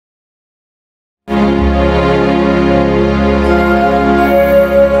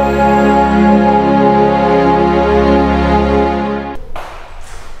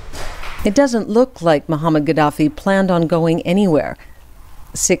It doesn't look like Mohammed Gadhafi planned on going anywhere.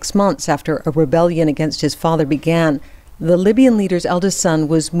 6 months after a rebellion against his father began, the Libyan leader's eldest son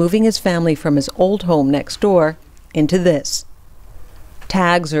was moving his family from his old home next door into this.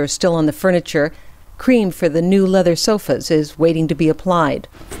 Tags are still on the furniture. Cream for the new leather sofas is waiting to be applied.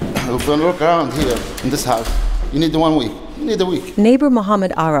 If you look around here in this house, you need 1 week. You need a week. Neighbor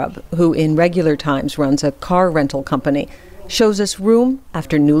Mohammed Arrott, who in regular times runs a car rental company, shows us room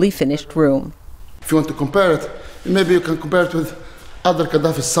after newly finished room. If you want to compare it, maybe you can compare it with other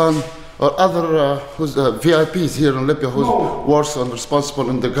Gaddafi's son or other who's VIPs here in Libya who's worse and responsible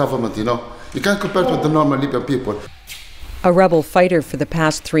in the government, you know. You can't compare it with the normal Libyan people. A rebel fighter for the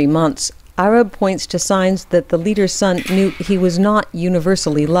past 3 months, Arrott points to signs that the leader's son knew he was not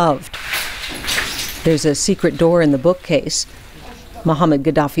universally loved. There's a secret door in the bookcase. Mohammed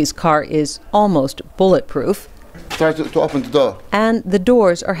Gadhafi's car is almost bulletproof. Try to open the door. And the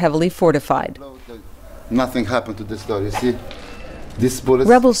doors are heavily fortified. Nothing happened to this door, you see? These bullets.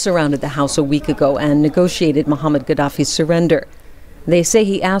 Rebels surrounded the house a week ago and negotiated Mohammed Gadhafi's surrender. They say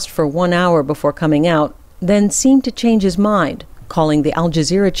he asked for 1 hour before coming out, then seemed to change his mind, calling the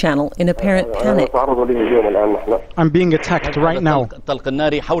Algeria channel in apparent panic. I'm being attacked right now.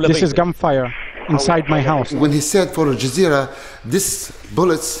 This is gunfire inside my house. When he said for Al Jazeera, this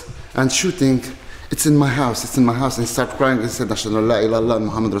bullets and shooting, it's in my house, it's in my house, and he started crying and said, Ashhadu an la ilaha illallah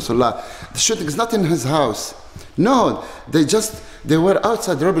Muhammad Rasulullah. The shooting is not in his house. No, they were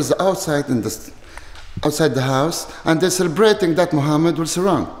outside, the rebels outside outside the house, and they're celebrating that Muhammad will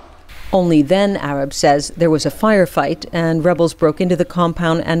surround. Only then, Arab says, there was a firefight and rebels broke into the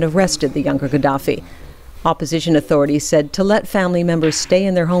compound and arrested the younger Gadhafi. Opposition authorities said to let family members stay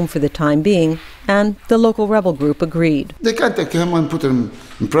in their home for the time being, and the local rebel group agreed. They can't take him and put him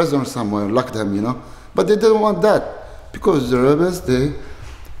in prison or somewhere, lock them, you know. But they didn't want that, because the rebels, they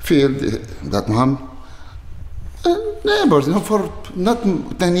feel that Muhammad, neighbors, you know, for not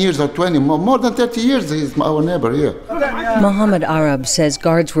 10 years or 20, more than 30 years, he's our neighbor here. Mohammed Arab says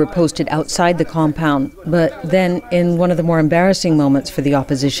guards were posted outside the compound, but then, in one of the more embarrassing moments for the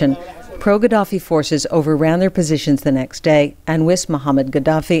opposition, pro-Gadhafi forces overran their positions the next day and whisked Mohammed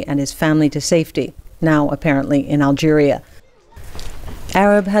Gadhafi and his family to safety, now apparently in Algeria.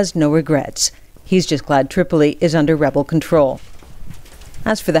 Arab has no regrets. He's just glad Tripoli is under rebel control.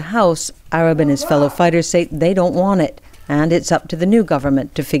 As for the house, Arab and his fellow fighters say they don't want it, and it's up to the new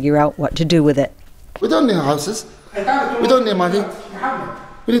government to figure out what to do with it. We don't need houses. We don't need money.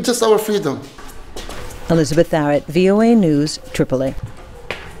 We need just our freedom. Elizabeth Arrott, VOA News, Tripoli.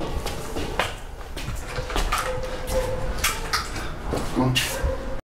 Come on.